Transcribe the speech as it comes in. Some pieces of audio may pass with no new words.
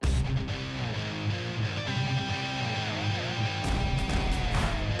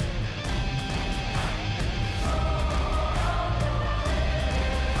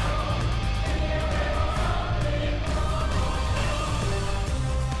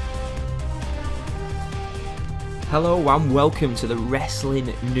Hello and welcome to the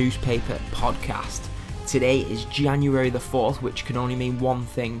Wrestling Newspaper Podcast. Today is January the 4th, which can only mean one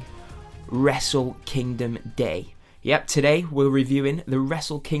thing: Wrestle Kingdom Day. Yep, today we're reviewing the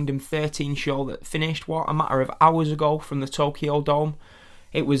Wrestle Kingdom 13 show that finished, a matter of hours ago from the Tokyo Dome.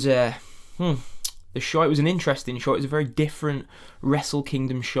 It was it was an interesting show. It was a very different Wrestle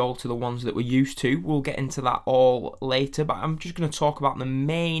Kingdom show to the ones that we're used to. We'll get into that all later, but I'm just going to talk about the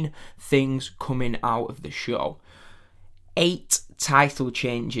main things coming out of the show. 8 title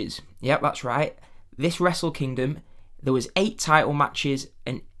changes. Yep, that's right. This Wrestle Kingdom, there was 8 title matches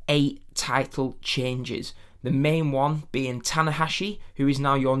and 8 title changes. The main one being Tanahashi, who is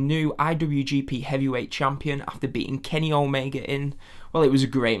now your new IWGP Heavyweight Champion after beating Kenny Omega in, well, it was a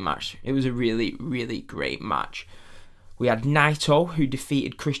great match. It was a really, really great match. We had Naito, who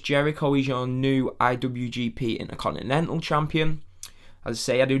defeated Chris Jericho. He's your new IWGP Intercontinental Champion. As I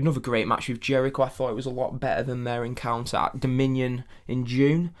say, I did another great match with Jericho. I thought it was a lot better than their encounter at Dominion in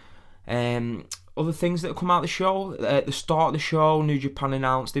June. Other things that have come out of the show, at the start of the show, New Japan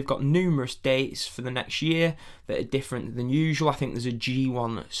announced they've got numerous dates for the next year that are different than usual. I think there's a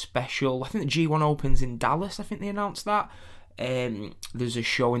G1 special. I think the G1 opens in Dallas. I think they announced that. There's a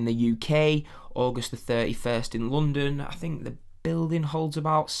show in the UK, August the 31st in London. I think the building holds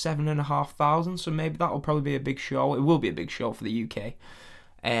about 7,500, so maybe that'll probably be a big show. It will be a big show for the UK.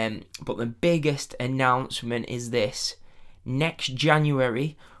 But the biggest announcement is this: next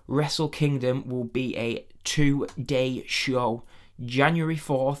January, Wrestle Kingdom will be a 2-day show, January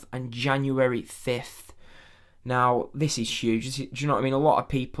 4th and January 5th. Now, this is huge. Do you know what I mean? A lot of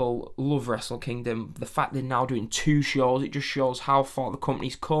people love Wrestle Kingdom. The fact they're now doing 2 shows, it just shows how far the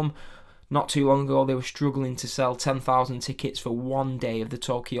company's come. Not too long ago, they were struggling to sell 10,000 tickets for one day of the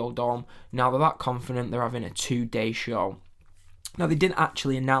Tokyo Dome. Now they're that confident, they're having a 2-day show. Now, they didn't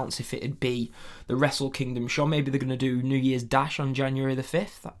actually announce if it'd be the Wrestle Kingdom show. Maybe they're going to do New Year's Dash on January the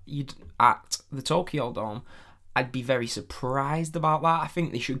 5th at the Tokyo Dome. I'd be very surprised about that. I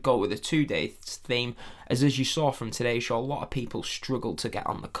think they should go with a 2-day theme. As you saw from today's show, a lot of people struggled to get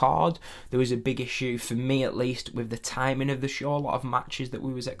on the card. There was a big issue, for me at least, with the timing of the show. A lot of matches that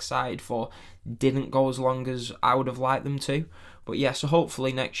we was excited for didn't go as long as I would have liked them to. But yeah, so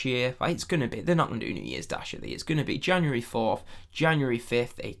hopefully next year, it's going to be, they're not going to do New Year's Dash at the, it's going to be January 4th, January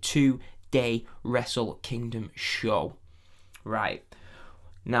 5th, a 2-day Wrestle Kingdom show. Right,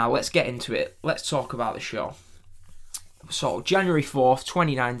 now let's get into it. Let's talk about the show. So, January 4th,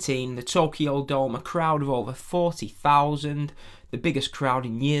 2019, the Tokyo Dome, a crowd of over 40,000, the biggest crowd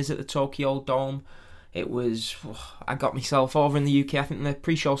in years at the Tokyo Dome. I got myself over in the UK. I think the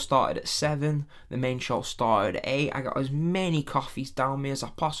pre-show started at 7, the main show started at 8. I got as many coffees down me as I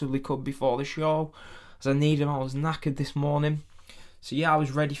possibly could before the show, as I needed them. I was knackered this morning. So yeah, I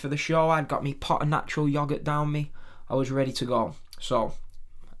was ready for the show. I'd got me pot of natural yogurt down me. I was ready to go. So,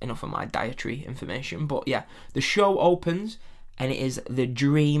 enough of my dietary information, but yeah, the show opens and it is the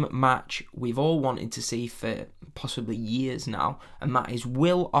dream match we've all wanted to see for possibly years now, and that is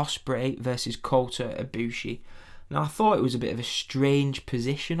Will Ospreay versus Kota Ibushi. Now, I thought it was a bit of a strange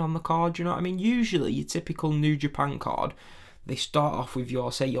position on the card, you know what I mean? Usually, your typical New Japan card, they start off with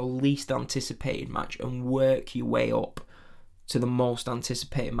your least anticipated match and work your way up to the most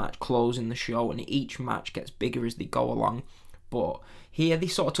anticipated match, closing the show, and each match gets bigger as they go along. But here they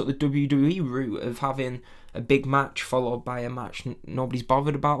sort of took the WWE route of having a big match followed by a match nobody's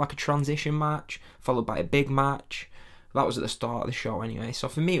bothered about, like a transition match, followed by a big match. That was at the start of the show anyway. So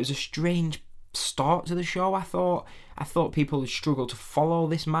for me, it was a strange start to the show. I thought people would struggle to follow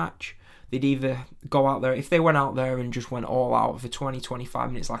this match. They'd either go out there, if they went out there and just went all out for 20-25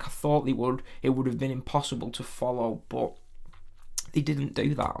 minutes like I thought they would, it would have been impossible to follow, but they didn't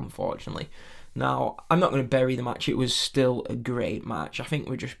do that, unfortunately. Now, I'm not going to bury the match. It was still a great match. I think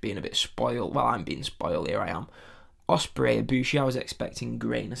we're just being a bit spoiled. Well, I'm being spoiled. Here I am. Ospreay, Ibushi, I was expecting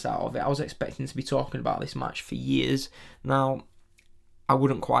greatness out of it. I was expecting to be talking about this match for years. Now, I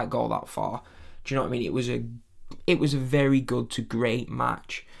wouldn't quite go that far. Do you know what I mean? It was a very good to great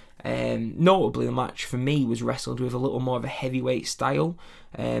match. Notably, the match for me was wrestled with a little more of a heavyweight style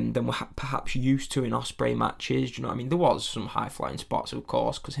than we're perhaps used to in Ospreay matches. Do you know what I mean? There was some high-flying spots, of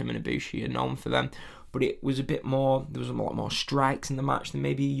course, because him and Ibushi are known for them, but it was a bit more, there was a lot more strikes in the match than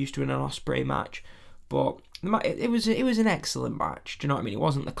maybe you're used to in an Ospreay match. But it was an excellent match. Do you know what I mean? It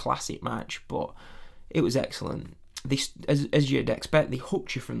wasn't the classic match, but it was excellent. As you'd expect, they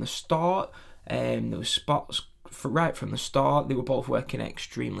hooked you from the start. There was spots right from the start. They were both working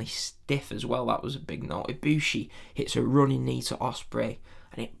extremely stiff as well. That was a big note. Ibushi hits a running knee to Ospreay,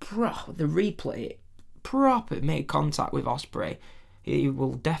 and the replay, it proper made contact with Ospreay. He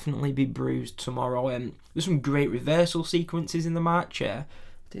will definitely be bruised tomorrow. There's some great reversal sequences in the match.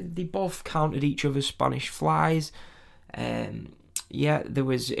 They both countered each other's Spanish flies. There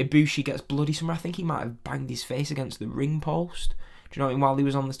was Ibushi gets bloody somewhere. I think he might have banged his face against the ring post. Do you know what I mean? While he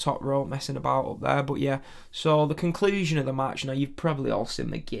was on the top rope messing about up there. But yeah, so the conclusion of the match, now you've probably all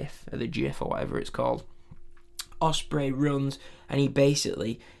seen the GIF or the GIF or whatever it's called. Ospreay runs and he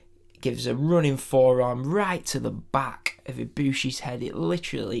basically gives a running forearm right to the back of Ibushi's head. It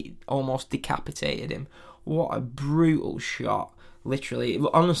literally almost decapitated him. What a brutal shot. Literally,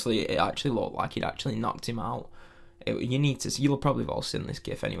 honestly, it actually looked like it actually knocked him out. You'll probably have all seen this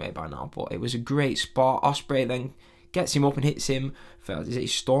GIF anyway by now, but it was a great spot. Ospreay then gets him up and hits him for, is it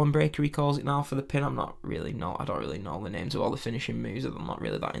Stormbreaker he calls it now for the pin? I don't really know the names of all the finishing moves. I'm not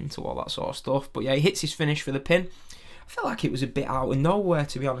really that into all that sort of stuff. But yeah, he hits his finish for the pin. I felt like it was a bit out of nowhere,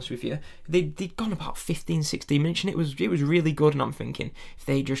 to be honest with you. They'd gone about 15-16 minutes and it was really good, and I'm thinking if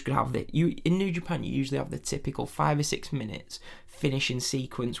they just could have in New Japan you usually have the typical 5 or 6 minutes finishing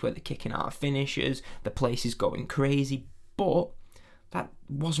sequence where they're kicking out finishers, the place is going crazy, but that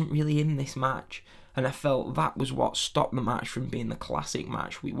wasn't really in this match. And I felt that was what stopped the match from being the classic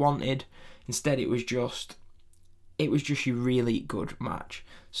match we wanted. Instead, it was just a really good match.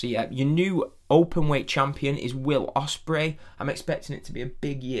 So yeah, your new openweight champion is Will Ospreay. I'm expecting it to be a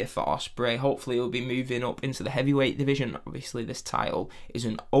big year for Ospreay. Hopefully he'll be moving up into the heavyweight division. Obviously this title is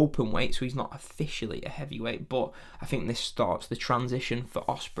an openweight, so he's not officially a heavyweight, but I think this starts the transition for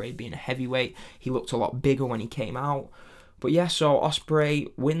Ospreay being a heavyweight. He looked a lot bigger when he came out. But yeah, so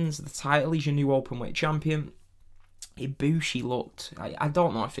Ospreay wins the title. He's your new openweight champion. Ibushi looked, I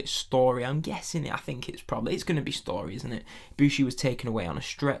don't know if it's story, I'm guessing it, I think it's going to be story, isn't it? Ibushi was taken away on a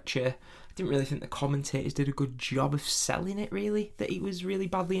stretcher. I didn't really think the commentators did a good job of selling it, really, that he was really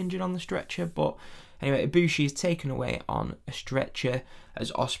badly injured on the stretcher, but anyway, Ibushi is taken away on a stretcher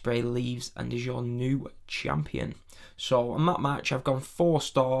as Ospreay leaves and is your new champion. So on that match, I've gone 4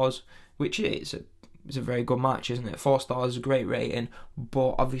 stars, which is it's a very good match, isn't it? 4 stars is a great rating,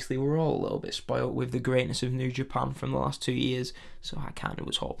 but obviously we're all a little bit spoilt with the greatness of New Japan from the last 2 years, so I kind of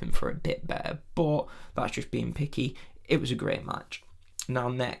was hoping for a bit better, but that's just being picky. It was a great match. Now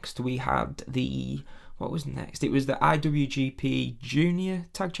next we had what was next? It was the IWGP Junior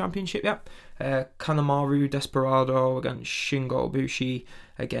Tag Championship, yep. Kanemaru Desperado against Shingo Ibushi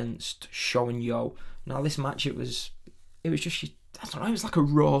against Sho and Yo. Now this match, it was just, I don't know, it was like a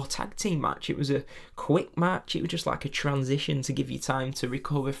Raw tag team match. It was a quick match. It was just like a transition to give you time to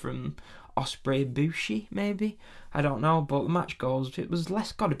recover from Ospreay Ibushi, maybe. I don't know, but the match goes, it was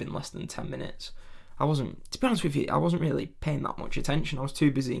got to have been less than 10 minutes. To be honest with you, I wasn't really paying that much attention. I was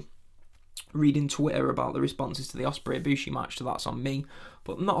too busy reading Twitter about the responses to the Ospreay Ibushi match, so that's on me.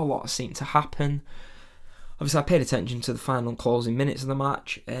 But not a lot seemed to happen. Obviously, I paid attention to the final closing minutes of the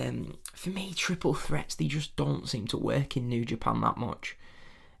match. For me, triple threats, they just don't seem to work in New Japan that much.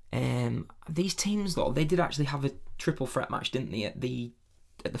 These teams, though, they did actually have a triple threat match, didn't they, at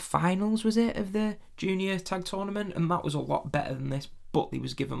the finals, was it, of the junior tag tournament? And that was a lot better than this, but they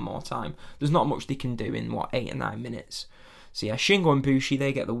was given more time. There's not much they can do in, 8 or 9 minutes. So yeah, Shingo and Ibushi,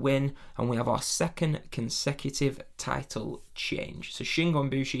 they get the win, and we have our second consecutive title change. So Shingo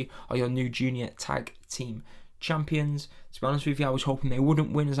and Ibushi are your new junior tag team champions. To be honest with you, I was hoping they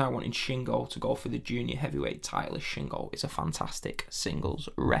wouldn't win, as I wanted Shingo to go for the junior heavyweight title, as Shingo is a fantastic singles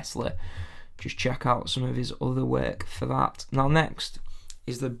wrestler. Just check out some of his other work for that. Now next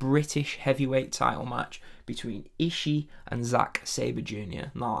is the British heavyweight title match between Ishii and Zack Sabre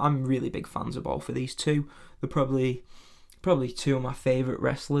Jr. Now, I'm really big fans of both of these two. They're probably 2 of my favourite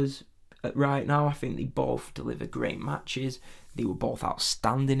wrestlers right now. I think they both deliver great matches. They were both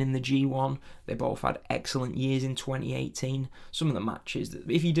outstanding in the G1. They both had excellent years in 2018. Some of the matches,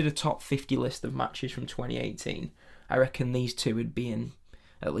 if you did a top 50 list of matches from 2018, I reckon these two would be in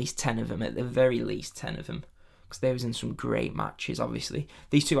at least 10 of them, at the very least 10 of them, because they was in some great matches, obviously.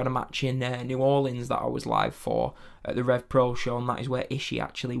 These two had a match in New Orleans that I was live for at the Rev Pro show, and that is where Ishii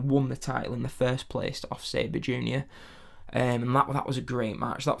actually won the title in the first place off Sabre Jr., and that was a great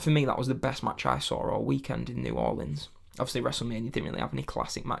match. For me, that was the best match I saw all weekend in New Orleans. Obviously, WrestleMania didn't really have any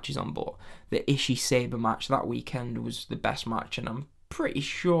classic matches on, but the Ishii-Sabre match that weekend was the best match, and I'm pretty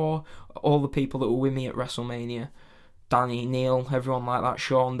sure all the people that were with me at WrestleMania, Danny, Neil, everyone like that,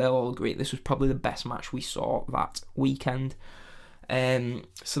 Sean, they'll all agree this was probably the best match we saw that weekend.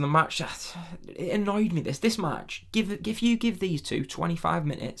 So the match, it annoyed me, this match, if you give these two 25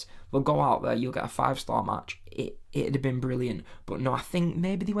 minutes, they'll go out there, you'll get a 5-star match. It'd have been brilliant, but no, I think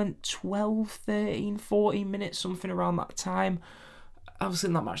maybe they went 12, 13, 14 minutes, something around that time. obviously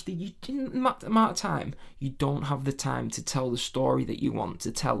in that match, in that amount of time, you don't have the time to tell the story that you want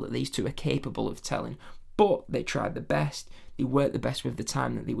to tell, that these two are capable of telling. But they tried the best. They worked the best with the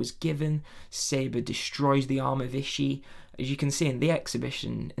time that they was given. Sabre destroys the arm of Ishii. As you can see in the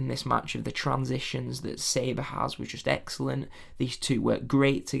exhibition in this match, of the transitions that Sabre has was just excellent. These two work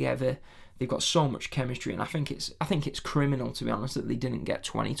great together. They've got so much chemistry, and I think it's criminal, to be honest, that they didn't get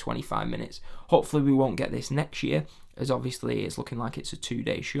 20-25 minutes. Hopefully we won't get this next year, as obviously it's looking like it's a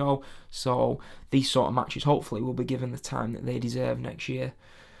 2-day show. So these sort of matches hopefully will be given the time that they deserve next year.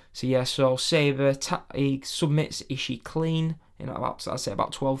 So yeah, so Sabre, he submits Ishii clean in about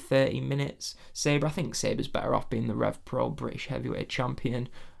 12-13 minutes. Sabre, I think Sabre's better off being the Rev Pro British Heavyweight Champion,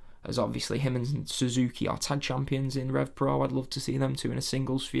 as obviously him and Suzuki are tag champions in Rev Pro. I'd love to see them two in a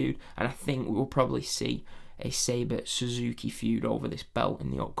singles feud, and I think we'll probably see a Sabre-Suzuki feud over this belt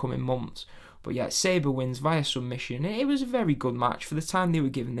in the upcoming months. But yeah, Sabre wins via submission. It was a very good match. For the time they were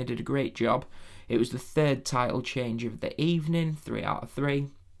given, they did a great job. It was the third title change of the evening, 3 out of 3.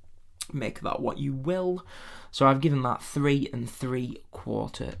 Make that what you will. So I've given that 3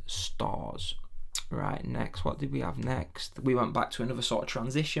 3/4 stars. Right, next, what did we have next? We went back to another sort of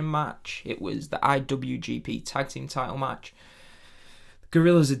transition match. It was the IWGP Tag Team title match.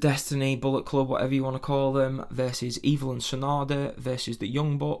 Guerrillas of Destiny, Bullet Club, whatever you want to call them, versus Evil and Sonada versus the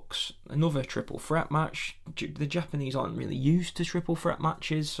Young Bucks. Another triple threat match. The Japanese aren't really used to triple threat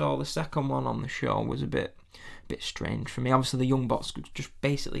matches, so the second one on the show was a bit strange for me. Obviously, the Young Bucks just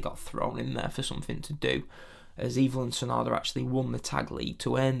basically got thrown in there for something to do, as Evil and Sonada actually won the tag league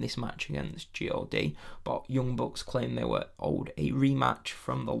to earn this match against GOD, but Young Bucks claimed they were owed a rematch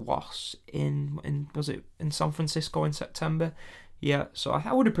from the loss in San Francisco in September. Yeah, so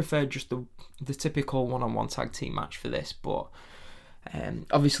I would have preferred just the typical one-on-one tag team match for this, but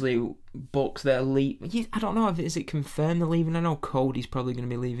obviously Bucks, they're leaving. I don't know if is it confirmed they're leaving. I know Cody's probably going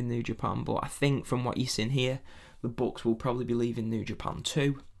to be leaving New Japan, but I think from what you've seen here, the Bucks will probably be leaving New Japan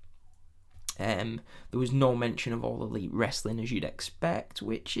too. There was no mention of All Elite Wrestling as you'd expect,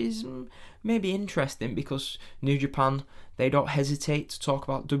 which is maybe interesting because New Japan, they don't hesitate to talk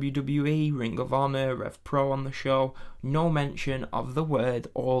about WWE, Ring of Honor, Rev Pro on the show. No mention of the word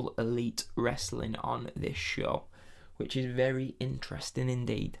All Elite Wrestling on this show, which is very interesting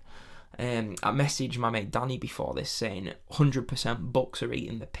indeed. I messaged my mate Danny before this saying 100% Bucks are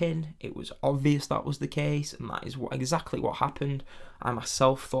eating the pin. It was obvious that was the case, and that is exactly what happened. I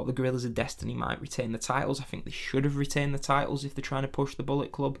myself thought the Guerrillas of Destiny might retain the titles. I think they should have retained the titles if they're trying to push the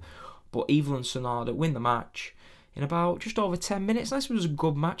Bullet Club. But Evil and Sonada win the match in about just over 10 minutes. This was a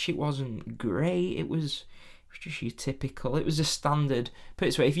good match. It wasn't great. It was just your typical. It was a standard. Put it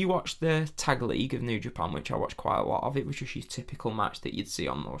this way, if you watch the Tag League of New Japan, which I watched quite a lot of, it was just your typical match that you'd see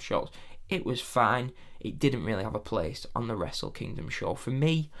on those shows. It was fine. It didn't really have a place on the Wrestle Kingdom show. For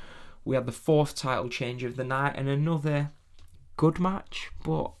me, we had the fourth title change of the night and another good match,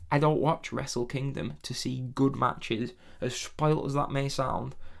 but I don't watch Wrestle Kingdom to see good matches. As spoiled as that may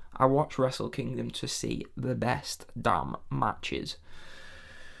sound, I watch Wrestle Kingdom to see the best damn matches.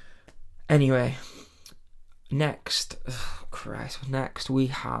 Anyway, next we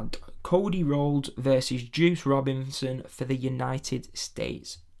had Cody Rhodes versus Juice Robinson for the United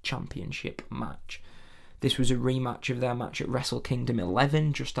States Championship match. This was a rematch of their match at Wrestle Kingdom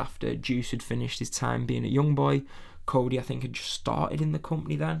 11, just after Juice had finished his time being a young boy. Cody, I think, had just started in the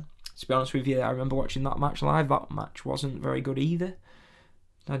company then. To be honest with you, I remember watching that match live. That match wasn't very good either.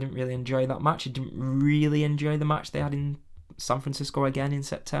 I didn't really enjoy that match. I didn't really enjoy the match they had in San Francisco again in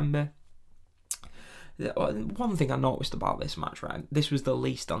September. One thing I noticed about this match, right? This was the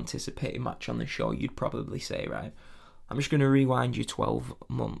least anticipated match on the show, you'd probably say, right? I'm just going to rewind you 12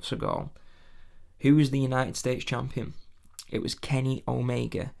 months ago. Who was the United States champion? It was Kenny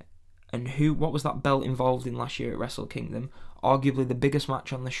Omega. And what was that belt involved in last year at Wrestle Kingdom? Arguably the biggest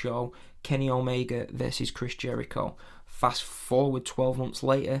match on the show, Kenny Omega versus Chris Jericho. Fast forward 12 months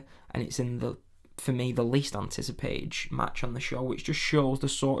later, and it's for me, the least anticipated match on the show, which just shows the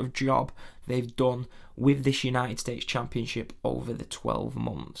sort of job they've done with this United States Championship over the 12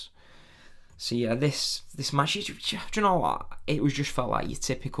 months. So yeah, this match, do you know what? It was just felt like your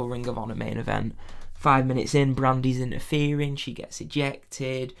typical Ring of Honor main event. 5 minutes in, Brandy's interfering, she gets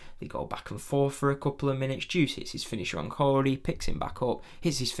ejected, they go back and forth for a couple of minutes. Juice hits his finisher on Cody, picks him back up,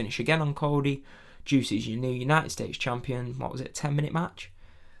 hits his finish again on Cody. Juice is your new United States champion. What was it, 10-minute match?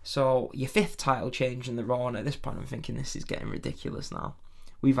 So your fifth title change in the Raw, and at this point I'm thinking this is getting ridiculous now.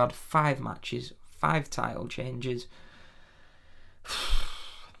 We've had 5 matches, 5 title changes.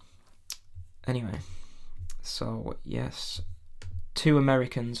 Anyway, so yes, two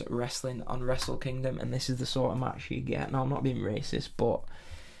Americans wrestling on Wrestle Kingdom, and this is the sort of match you get. Now, I'm not being racist, but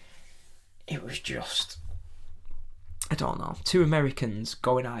it was just, I don't know, two Americans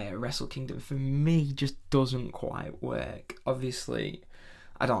going at Wrestle Kingdom, for me, just doesn't quite work. Obviously,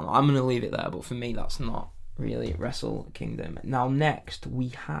 I don't know, I'm going to leave it there, but for me, that's not really Wrestle Kingdom. Now, next, we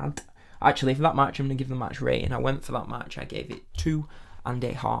had, actually, for that match, I'm going to give the match rating. I went for that match, I gave it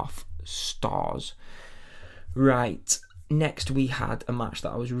 2.5 stars. Right, next we had a match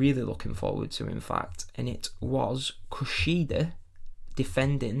that I was really looking forward to, in fact, and it was Kushida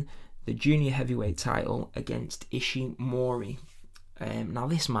defending the junior heavyweight title against Ishimori. Now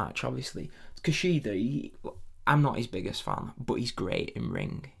this match, obviously, Kushida, I'm not his biggest fan, but he's great in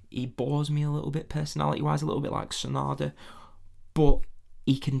ring. He bores me a little bit personality-wise, a little bit like Sonada, but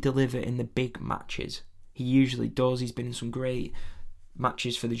he can deliver in the big matches. He usually does. He's been in some great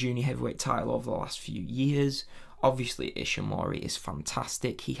matches for the junior heavyweight title over the last few years. Obviously, Ishimori is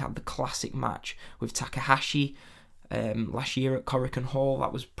fantastic. He had the classic match with Takahashi last year at Korakuen Hall.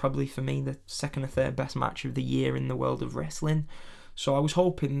 That was probably, for me, the second or third best match of the year in the world of wrestling. So I was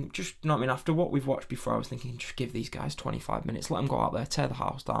hoping, just, you know what I mean, after what we've watched before, I was thinking, just give these guys 25 minutes, let them go out there, tear the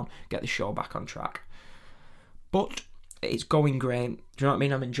house down, get the show back on track. But it's going great. Do you know what I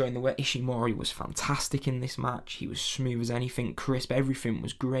mean? I'm enjoying the way Ishimori was fantastic in this match. He was smooth as anything, crisp. Everything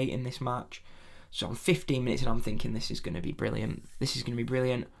was great in this match. So I'm 15 minutes and I'm thinking, this is going to be brilliant. This is going to be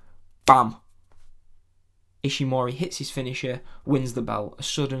brilliant. Bam! Ishimori hits his finisher, wins the belt as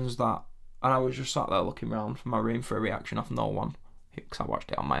sudden as that. And I was just sat there looking around for my room for a reaction off no one, because I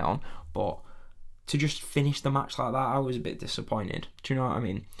watched it on my own. But to just finish the match like that, I was a bit disappointed. Do you know what I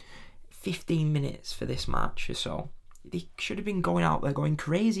mean? 15 minutes for this match or so. They should have been going out there going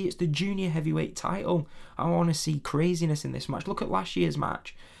crazy. It's the junior heavyweight title. I want to see craziness in this match. Look at last year's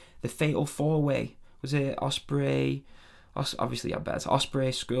match. The Fatal 4-Way. Was it Ospreay? Obviously, I bet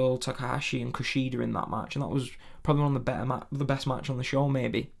Ospreay, Skull, Takahashi, and Kushida in that match. And that was probably one of the best match on the show,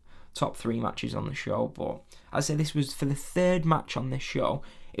 maybe. Top 3 matches on the show. But I'd say this was, for the third match on this show,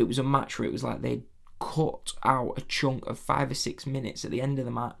 it was a match where it was like they'd cut out a chunk of 5 or 6 minutes at the end of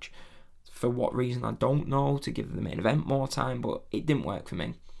the match. For what reason, I don't know, to give the main event more time, but it didn't work for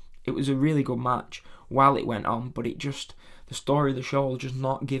me. It was a really good match while it went on, but it just, the story of the show was just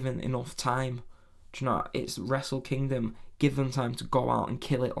not given enough time. Do you know, it's Wrestle Kingdom. Give them time to go out and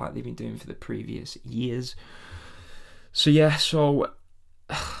kill it like they've been doing for the previous years. So yeah, 6th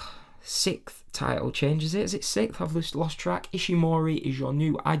title change, is it 6th? I've lost track. Ishimori is your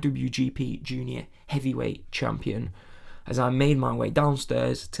new IWGP Junior Heavyweight Champion. As I made my way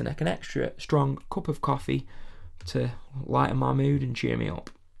downstairs to make an extra strong cup of coffee to lighten my mood and cheer me up.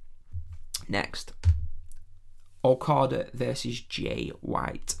 Next, Okada versus Jay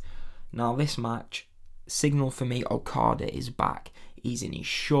White. Now this match, signal for me, Okada is back. He's in his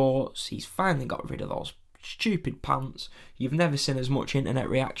shorts. He's finally got rid of those stupid pants. You've never seen as much internet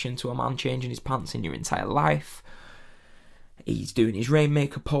reaction to a man changing his pants in your entire life. He's doing his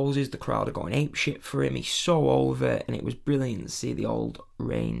Rainmaker poses. The crowd are going apeshit for him. He's so over, and it was brilliant to see the old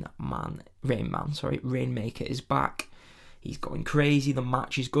Rainmaker is back. He's going crazy. The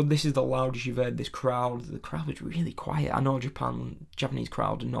match is good. This is the loudest you've heard this crowd. The crowd was really quiet. I know Japanese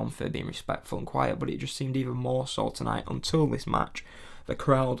crowd are known for being respectful and quiet, but it just seemed even more so tonight until this match. The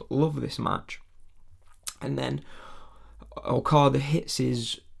crowd love this match. And then Okada hits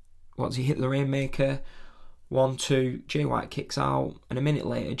hit the Rainmaker. 1-2, Jay White kicks out, and a minute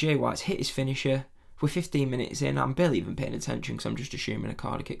later, Jay White's hit his finisher. We're 15 minutes in, I'm barely even paying attention because I'm just assuming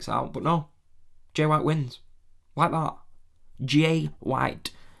Okada kicks out, but no, Jay White wins. Like that. Jay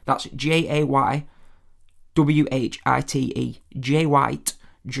White. That's Jaywhite. Jay White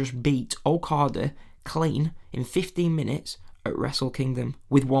just beat Okada clean in 15 minutes at Wrestle Kingdom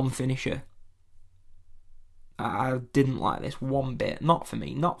with one finisher. I didn't like this one bit. Not for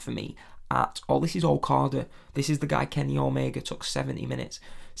me at all. This is Okada. This is the guy Kenny Omega took 70 minutes,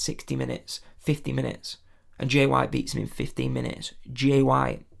 60 minutes, 50 minutes, and Jay White beats him in 15 minutes. Jay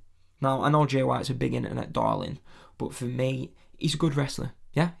White. Now, I know Jay White's a big internet darling, but for me, he's a good wrestler.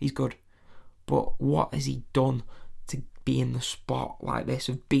 Yeah, he's good. But what has he done to be in the spot like this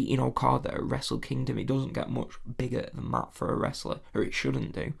of beating Okada at Wrestle Kingdom? It doesn't get much bigger than that for a wrestler, or it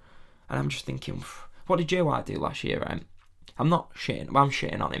shouldn't do. And I'm just thinking, what did Jay White do last year, right? I'm shitting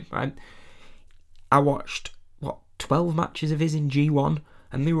on him, right? I watched, 12 matches of his in G1,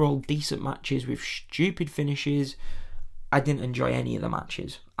 and they were all decent matches with stupid finishes. I didn't enjoy any of the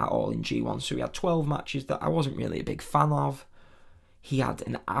matches at all in G1, so he had 12 matches that I wasn't really a big fan of. He had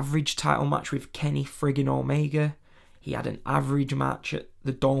an average title match with Kenny friggin' Omega. He had an average match at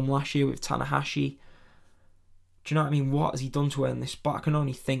the Dome last year with Tanahashi. Do you know what I mean? What has he done to earn this spot? I can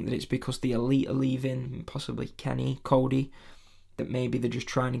only think that it's because the Elite are leaving, possibly Kenny, Cody, that maybe they're just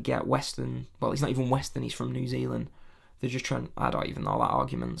trying to get Western. Well, he's not even Western, he's from New Zealand. They're just trying, I don't even know, that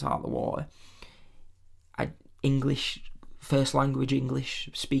argument's out of the water. First language English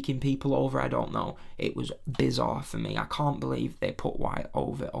speaking people over, I don't know. It was bizarre for me. I can't believe they put Wyatt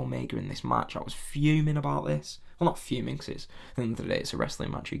over Omega in this match. I was fuming about this. Well, not fuming, because at the end of the day it's a wrestling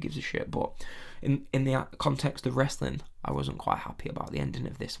match, who gives a shit, but in the context of wrestling, I wasn't quite happy about the ending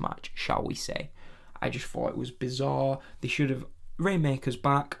of this match, shall we say. I just thought it was bizarre. They should have... Rainmaker's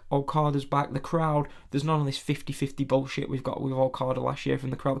back, Okada's back, the crowd, there's none of this 50-50 bullshit we've got with Okada last year from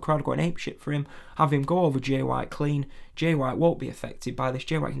the crowd. The crowd are going apeshit for him, have him go over Jay White clean. Jay White won't be affected by this.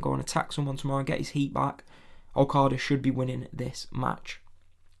 Jay White can go and attack someone tomorrow and get his heat back. Okada should be winning this match.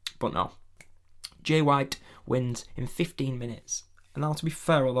 But no. Jay White wins in 15 minutes. And now, to be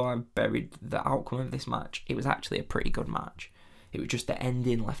fair, although I buried the outcome of this match, it was actually a pretty good match. It was just the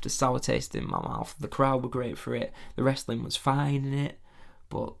ending left a sour taste in my mouth. The crowd were great for it. The wrestling was fine in it.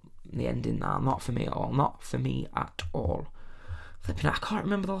 But the ending, not for me at all. Not for me at all. Flipping, I can't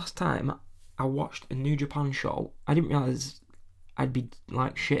remember the last time I watched a New Japan show. I didn't realise I'd be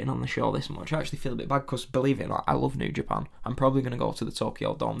like shitting on the show this much. I actually feel a bit bad because, believe it or not, I love New Japan. I'm probably going to go to the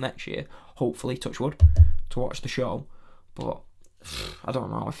Tokyo Dome next year, hopefully, touch wood, to watch the show. But I don't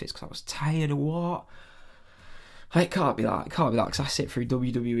know if it's because I was tired or what. It can't be that. It can't be that because I sit through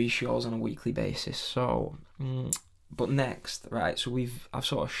WWE shows on a weekly basis. So, but next, right? So I've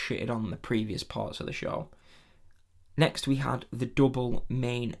sort of shitted on the previous parts of the show. Next, we had the double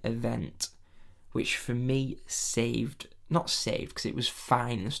main event, which for me not saved because it was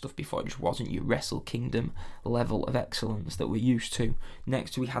fine and stuff before. It just wasn't your Wrestle Kingdom level of excellence that we're used to.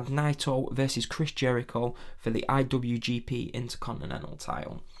 Next, we had Naito versus Chris Jericho for the IWGP Intercontinental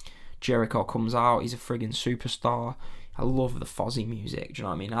title. Jericho comes out, he's a friggin' superstar. I love the Fozzy music, do you know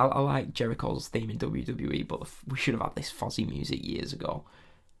what I mean? I like Jericho's theme in WWE, but we should have had this Fozzy music years ago.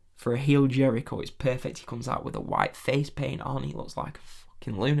 For a heel Jericho, it's perfect. He comes out with a white face paint on, he looks like a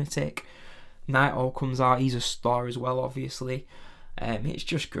fucking lunatic. Naito comes out, he's a star as well, obviously. It's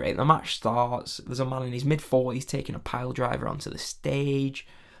just great. The match starts, there's a man in his mid-40s taking a pile driver onto the stage.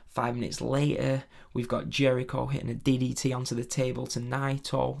 5 minutes later, we've got Jericho hitting a DDT onto the table to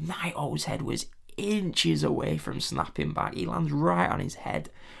Naito. Naito's head was inches away from snapping back. He lands right on his head.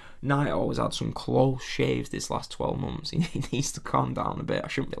 Naito has had some close shaves this last 12 months. He needs to calm down a bit. I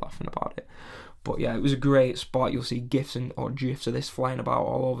shouldn't be laughing about it. But yeah, it was a great spot. You'll see GIFs of this flying about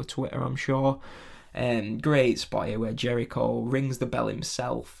all over Twitter, I'm sure. Great spot here where Jericho rings the bell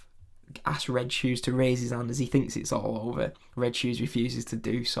himself. Asks Red Shoes to raise his hand as he thinks it's all over. Red Shoes refuses to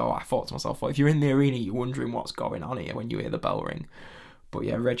do so. I thought to myself, well, if you're in the arena, you're wondering what's going on here when you hear the bell ring. But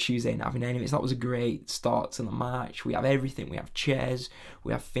yeah, Red Shoes ain't having any of it. That was a great start to the match. We have everything. We have chairs.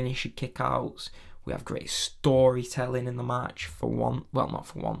 We have finisher kickouts. We have great storytelling in the match for one. Well, not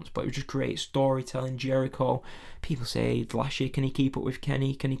for once, but it was just great storytelling. Jericho. People say last year, can he keep up with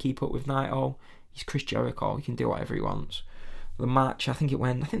Kenny? Can he keep up with Naito? He's Chris Jericho. He can do whatever he wants. The match, I think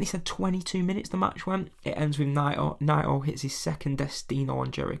they said 22 minutes the match went. It ends with Naito. Naito hits his second Destino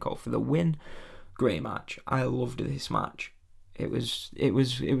on Jericho for the win. Great match. I loved this match. It was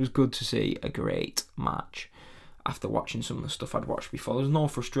good to see a great match after watching some of the stuff I'd watched before. There was no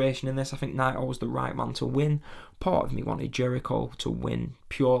frustration in this. I think Naito was the right man to win. Part of me wanted Jericho to win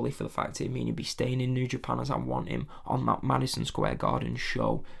purely for the fact that it means he'd be staying in New Japan as I want him on that Madison Square Garden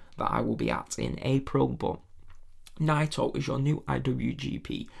show that I will be at in April, but Naito is your new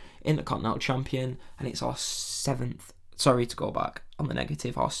IWGP Intercontinental Champion, and it's our seventh title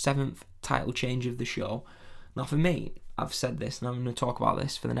change of the show. Now for me, I've said this, and I'm going to talk about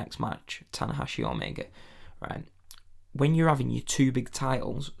this for the next match, Tanahashi Omega, right? When you're having your two big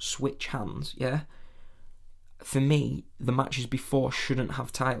titles switch hands, yeah? For me, the matches before shouldn't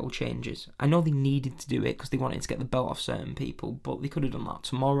have title changes. I know they needed to do it because they wanted to get the belt off certain people, but they could have done that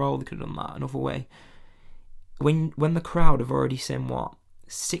tomorrow, they could have done that another way. When the crowd have already seen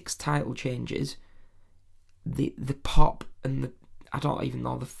 6 title changes, the pop and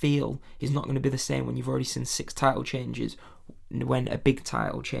the feel is not going to be the same when you've already seen 6 title changes when a big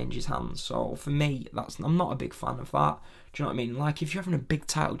title changes hands. So for me, I'm not a big fan of that. Do you know what I mean? Like, if you're having a big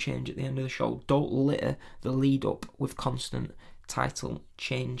title change at the end of the show, don't litter the lead up with constant title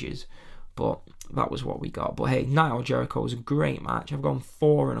changes. But that was what we got. But hey, Naito Jericho was a great match. I've gone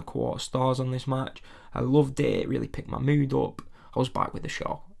 4.25 stars on this match. I loved it. It really picked my mood up. I was back with the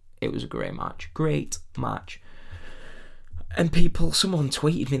show. It was a great match. Great match. And someone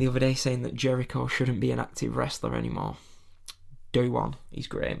tweeted me the other day saying that Jericho shouldn't be an active wrestler anymore. Do one. He's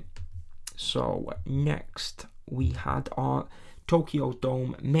great. So next we had our Tokyo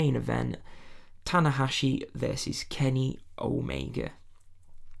Dome main event, Tanahashi versus Kenny Omega.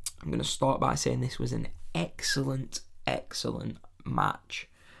 I'm going to start by saying this was an excellent match.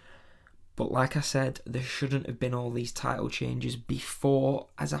 But like I said, there shouldn't have been all these title changes before,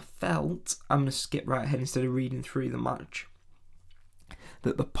 as I felt, I'm going to skip right ahead instead of reading through the match,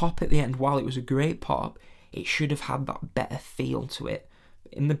 that the pop at the end, while it was a great pop, it should have had that better feel to it.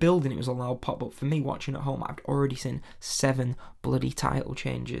 In the building, it was a loud pop, but for me, watching at home, I've already seen 7 bloody title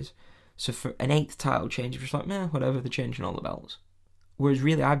changes. So for an 8th title change, it was like, whatever, they're changing all the belts. Whereas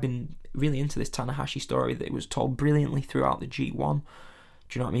really, I've been really into this Tanahashi story that it was told brilliantly throughout the G1.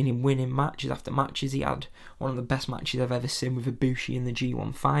 Do you know what I mean? In winning matches after matches, he had one of the best matches I've ever seen with Ibushi in the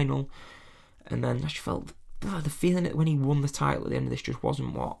G1 final. And then I just felt the feeling that when he won the title at the end of this just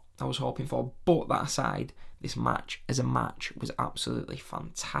wasn't what I was hoping for. But that aside, this match as a match was absolutely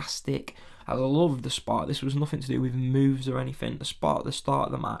fantastic. I loved the spot. This was nothing to do with moves or anything. The spot at the start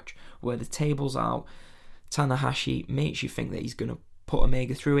of the match where the table's out, Tanahashi makes you think that he's going to put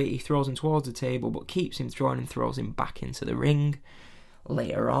Omega through it. He throws him towards the table but keeps him throwing and throws him back into the ring.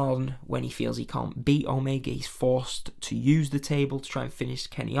 Later on, when he feels he can't beat Omega, he's forced to use the table to try and finish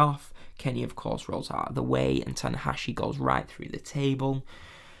Kenny off. Kenny, of course, rolls out of the way and Tanahashi goes right through the table.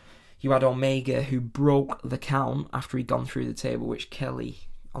 You had Omega, who broke the count after he'd gone through the table, which Kelly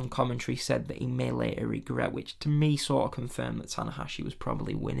on commentary said that he may later regret, which to me sort of confirmed that Tanahashi was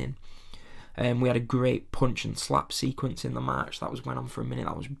probably winning. We had a great punch and slap sequence in the match. That was went on for a minute.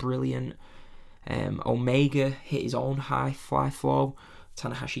 That was brilliant. Omega hit his own high fly flow.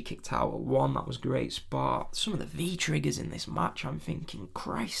 Tanahashi kicked out at 1. That was a great spot. Some of the V-triggers in this match, I'm thinking,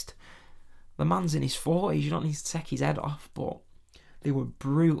 Christ, the man's in his 40s. You don't need to take his head off, but they were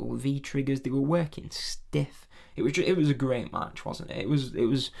brutal V-triggers. They were working stiff. It was a great match, wasn't it? It was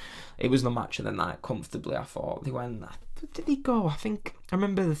the match of the night comfortably. I thought they went. Did they go? I think I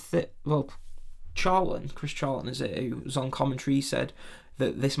remember Chris Charlton, who was on commentary, said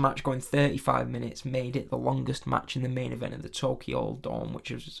that this match going 35 minutes made it the longest match in the main event of the Tokyo Dome,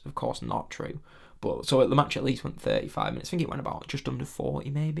 which is of course not true. But so the match at least went 35 minutes. I think it went about just under 40,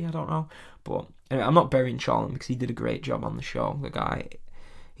 maybe. I don't know. But anyway, I'm not burying Charlton because he did a great job on the show. The guy,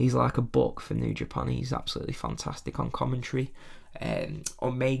 he's like a book for New Japan. He's absolutely fantastic on commentary.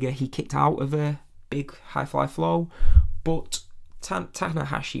 Omega, he kicked out of a big high fly flow, but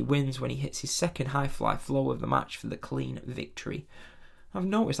Tanahashi wins when he hits his second high fly flow of the match for the clean victory. I've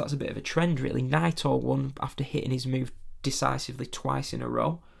noticed that's a bit of a trend, really. Naito won after hitting his move decisively twice in a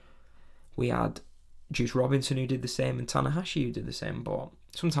row. We had Juice Robinson who did the same and Tanahashi who did the same, but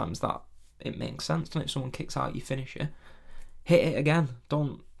sometimes it makes sense, doesn't it? If someone kicks out your finisher, hit it again.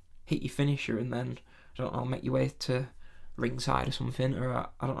 Don't hit your finisher and then, I don't know, make your way to ringside or something, or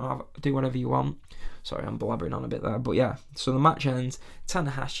I don't know, do whatever you want. Sorry, I'm blabbering on a bit there, but yeah. So the match ends.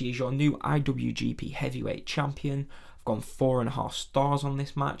 Tanahashi is your new IWGP Heavyweight Champion. I've gone 4.5 stars on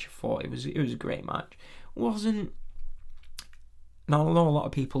this match. I thought it was a great match. Now, I know a lot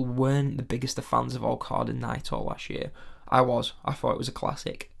of people weren't the biggest of fans of Okada and Naito last year. I was. I thought it was a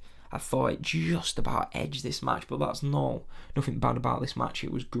classic. I thought it just about edged this match, but that's nothing bad about this match.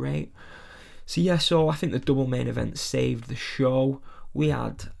 It was great. So I think the double main event saved the show.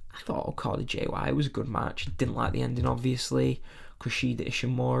 I thought Okada JY, it was a good match. Didn't like the ending, obviously. Kushida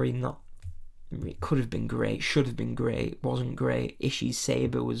Ishimori, it could have been great, should have been great, wasn't great. Ishii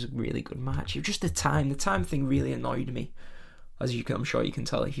Sabre was a really good match. It was just the time thing really annoyed me. I'm sure you can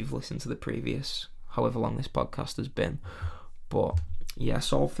tell if you've listened to the previous, however long this podcast has been. But yeah,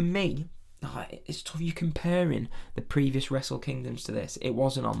 so for me, it's tough. You comparing the previous Wrestle Kingdoms to this. It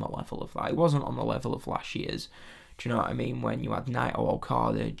wasn't on the level of that. It wasn't on the level of last year's. Do you know what I mean? When you had Naito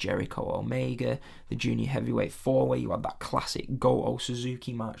Okada, Jericho Omega, the Junior Heavyweight 4-way, you had that classic Goto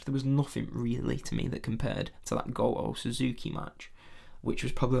Suzuki match. There was nothing really to me that compared to that Goto Suzuki match, which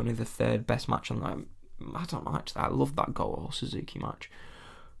was probably only the 3rd best match on that. I don't know, actually, I loved that Goto Suzuki match.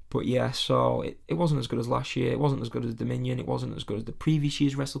 But yeah, so it wasn't as good as last year. It wasn't as good as Dominion. It wasn't as good as the previous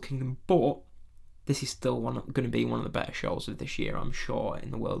year's Wrestle Kingdom. But this is still going to be one of the better shows of this year, I'm sure, in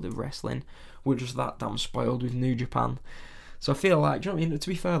the world of wrestling. We're just that damn spoiled with New Japan. So I feel like, do you know what I mean? To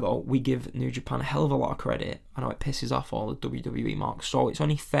be fair though, we give New Japan a hell of a lot of credit. I know it pisses off all the WWE marks, so it's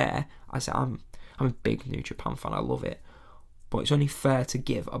only fair. I'm a big New Japan fan. I love it. But it's only fair to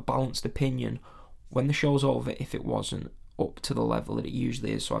give a balanced opinion when the show's over if it wasn't up to the level that it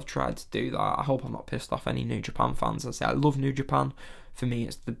usually is. So I've tried to do that. I hope I'm not pissed off any New Japan fans. I say I love New Japan. For me,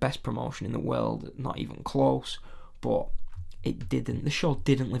 it's the best promotion in the world, not even close. But the show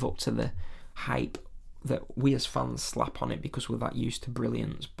didn't live up to the hype that we as fans slap on it because we're that used to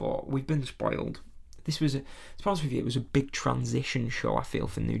brilliance. But we've been spoiled. to be honest with you, it was a big transition show, I feel,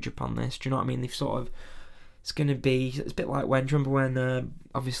 for New Japan this. Do you know what I mean? It's a bit like when, do you remember when,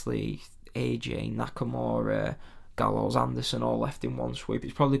 obviously, AJ, Nakamura, Gallows, Anderson all left in one swoop?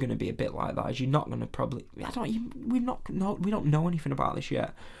 It's probably going to be a bit like that, as you're not going to we don't know anything about this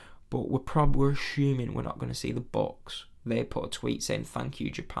yet, but we're assuming we're not going to see the Bucks. They put a tweet saying thank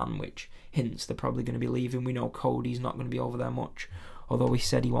you Japan, which hints they're probably going to be leaving. We know Cody's not going to be over there much, although he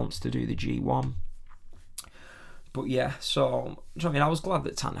said he wants to do the G1. But yeah, so I mean, I was glad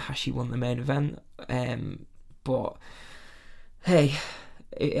that Tanahashi won the main event, but hey,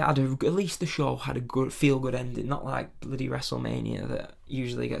 at least the show had a good feel-good ending, not like bloody WrestleMania that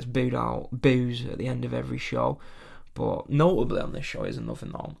usually gets boos at the end of every show. But notably on this show is another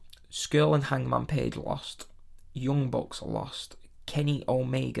though. Skrull and Hangman Page lost, Young Bucks lost, Kenny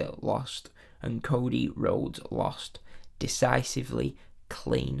Omega lost, and Cody Rhodes lost decisively,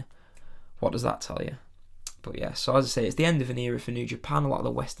 clean. What does that tell you? But yeah, so as I say, it's the end of an era for New Japan. A lot of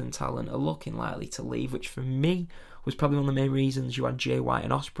the Western talent are looking likely to leave, which for me was probably one of the main reasons you had Jay White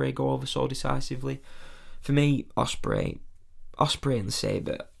and Ospreay go over so decisively. For me, Ospreay and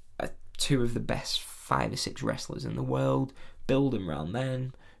Sabre are two of the best 5 or 6 wrestlers in the world. Build them around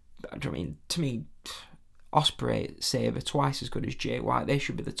then. I mean, to me, Ospreay, Sabre, twice as good as Jay White. They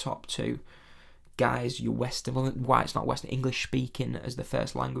should be the top 2 guys. Your Western, well, White's not Western, English speaking as the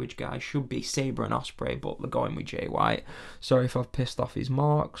first language guys should be Sabre and Ospreay, but they're going with Jay White. Sorry if I've pissed off his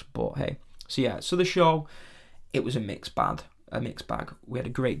marks, but hey. So yeah, so the show, it was a mixed bag. We had a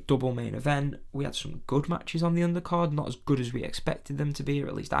great double main event. We had some good matches on the undercard, not as good as we expected them to be, or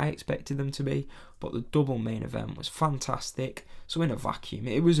at least I expected them to be, but the double main event was fantastic. So in a vacuum,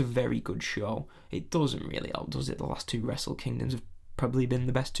 it was a very good show. It doesn't really help, does it? The last 2 Wrestle Kingdoms have probably been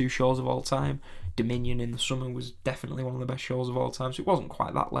the best 2 shows of all time. Dominion in the summer was definitely one of the best shows of all time, so it wasn't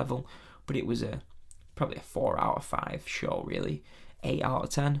quite that level, but it was probably a 4 out of 5 show, really. 8 out of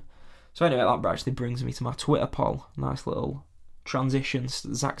 10. So anyway, that actually brings me to my Twitter poll. Nice little transition,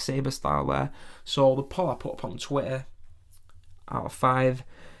 Zack Sabre style there. So the poll I put up on Twitter, out of 5,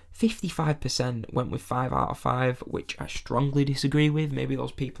 55% went with 5 out of 5, which I strongly disagree with. Maybe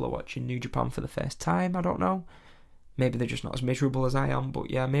those people are watching New Japan for the first time, I don't know. Maybe they're just not as miserable as I am,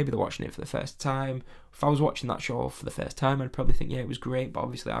 but yeah, maybe they're watching it for the first time. If I was watching that show for the first time, I'd probably think, yeah, it was great, but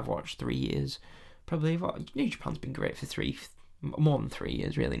obviously I've watched 3 years. New Japan's been great for more than 3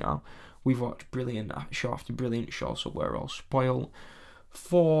 years, really, now. We've watched brilliant show after brilliant show, so we're all spoiled.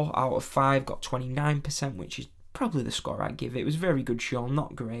 4 out of 5 got 29%, which is probably the score I'd give it. It was a very good show,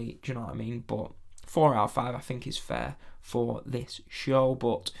 not great, do you know what I mean? But 4 out of 5 I think is fair for this show,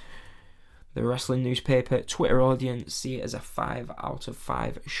 but the wrestling newspaper Twitter audience see it as a 5 out of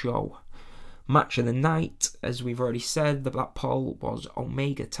 5 show. Match of the night, as we've already said, that poll was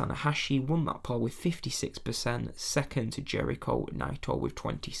Omega Tanahashi, won that poll with 56%, second to Jericho Naito with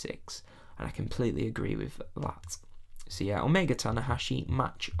 26%, and I completely agree with that. So yeah, Omega Tanahashi,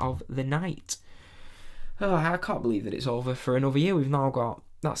 match of the night. Oh, I can't believe that it's over for another year. We've now got,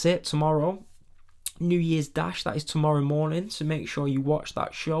 that's it, tomorrow, New Year's Dash, that is tomorrow morning, so make sure you watch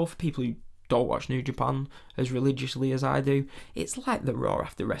that show. For people who don't watch New Japan as religiously as I do, it's like the Raw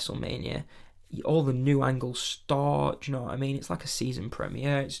after WrestleMania. All the new angles start, do you know what I mean? It's like a season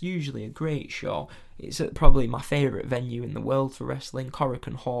premiere. It's usually a great show. It's at probably my favourite venue in the world for wrestling,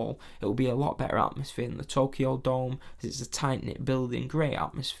 Korakuen Hall. It will be a lot better atmosphere than the Tokyo Dome, as it's a tight-knit building, great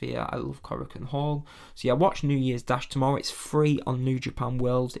atmosphere. I love Korakuen Hall. So yeah, watch New Year's Dash tomorrow. It's free on New Japan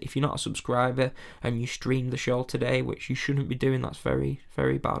World. If you're not a subscriber and you stream the show today, which you shouldn't be doing, that's very,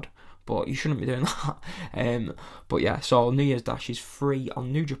 very bad. But you shouldn't be doing that. But yeah, so New Year's Dash is free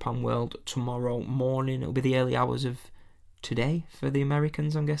on New Japan World tomorrow morning. It'll be the early hours of today for the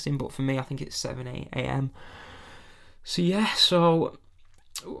Americans, I'm guessing. But for me, I think it's 7, 8 a.m. So yeah, so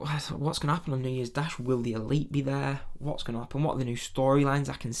what's going to happen on New Year's Dash? Will the Elite be there? What's going to happen? What are the new storylines?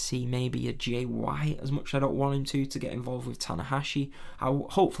 I can see maybe a Jay White, as much as I don't want him to get involved with Tanahashi.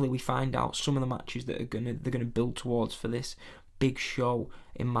 Hopefully we find out some of the matches that they're going to build towards for this big show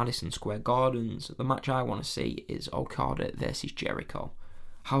in Madison Square Gardens. The match I want to see is Okada versus Jericho.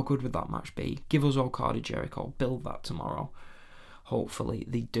 How good would that match be? Give us Okada Jericho. Build that tomorrow. Hopefully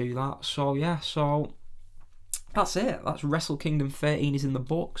they do that. So yeah, so that's it. That's Wrestle Kingdom 13 is in the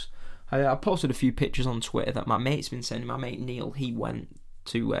books. I posted a few pictures on Twitter that my mate's been sending. My mate Neil, he went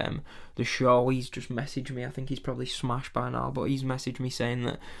to the show. He's just messaged me. I think he's probably smashed by now, but he's messaged me saying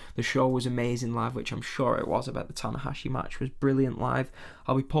that the show was amazing live, which I'm sure it was. I bet the Tanahashi match was brilliant live.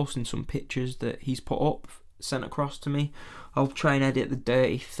 I'll be posting some pictures that he's put up, sent across to me. I'll try and edit the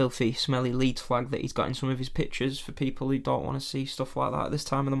dirty, filthy, smelly lead flag that he's got in some of his pictures for people who don't want to see stuff like that at this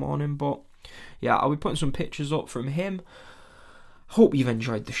time of the morning, but yeah, I'll be putting some pictures up from him. Hope you've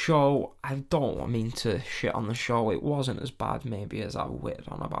enjoyed the show. I don't mean to shit on the show. It wasn't as bad maybe as I whittled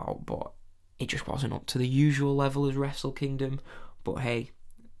on about, but it just wasn't up to the usual level as Wrestle Kingdom. But hey,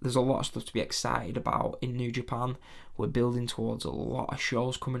 there's a lot of stuff to be excited about in New Japan. We're building towards a lot of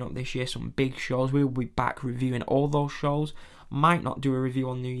shows coming up this year, some big shows. We'll be back reviewing all those shows. Might not do a review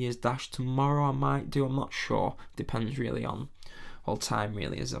on New Year's Dash tomorrow, I might do, I'm not sure. Depends really on all time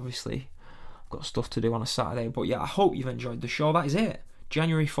really, as obviously got stuff to do on a Saturday. But yeah, I hope you've enjoyed the show. That is it.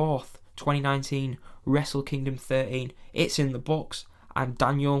 January 4th, 2019, Wrestle Kingdom 13. It's in the books. I'm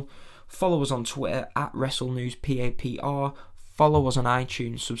Daniel. Follow us on Twitter at WrestleNewsPAPR. Follow us on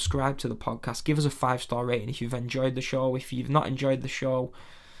iTunes. Subscribe to the podcast. Give us a 5-star rating if you've enjoyed the show. If you've not enjoyed the show,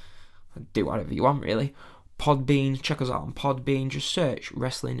 do whatever you want really. Podbean, check us out on Podbean. Just search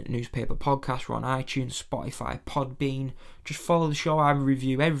Wrestling Newspaper Podcast. We're on iTunes, Spotify, Podbean. Just follow the show. I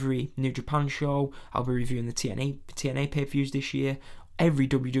review every New Japan show. I'll be reviewing the TNA pay-per-views this year. Every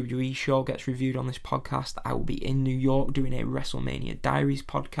WWE show gets reviewed on this podcast. I will be in New York doing a WrestleMania Diaries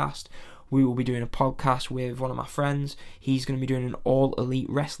podcast. We will be doing a podcast with one of my friends. He's going to be doing an All Elite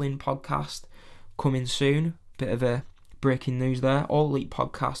Wrestling podcast coming soon. Bit of a breaking news there. All Elite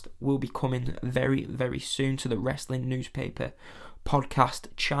podcast will be coming very, very soon to the Wrestling Newspaper podcast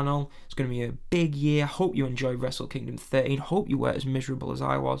channel. It's going to be a big year. Hope you enjoyed Wrestle Kingdom 13. Hope you were as miserable as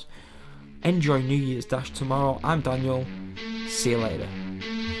I was. Enjoy New Year's Dash tomorrow. I'm Daniel. See you later.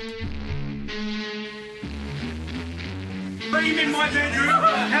 Leave in my bedroom.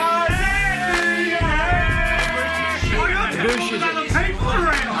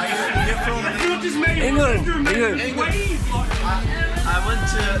 England.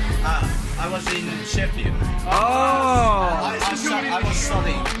 I was in Sheffield. Oh. I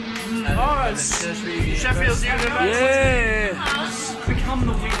was studying. Sheffield University. Yeah. Become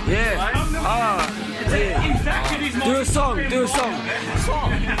the winner. Yeah. Ah. Yeah. Do a song. Yeah. Sing a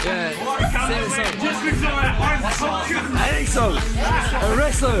song. Just because I'm cultured. Any song. A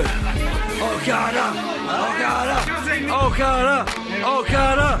wrestler. Okada.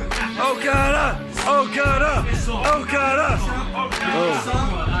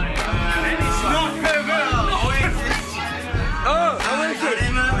 Oh, I like it.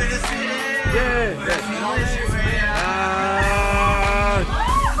 Yeah.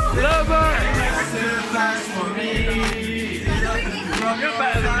 Love it.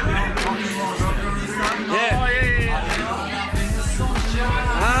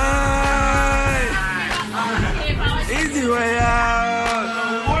 Easy way out.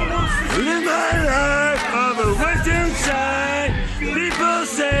 Live my life on the western side. People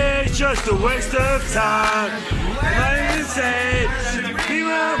say it's just a waste of time. I even say, be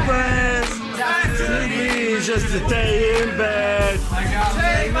my friends. To me, it's just to stay in bed.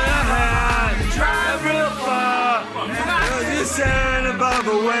 Take my hand, drive real far. Cause you're sad about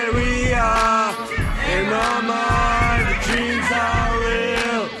the way we are. In my mind, the dreams are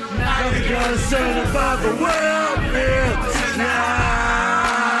real. Nothing concerned about the world.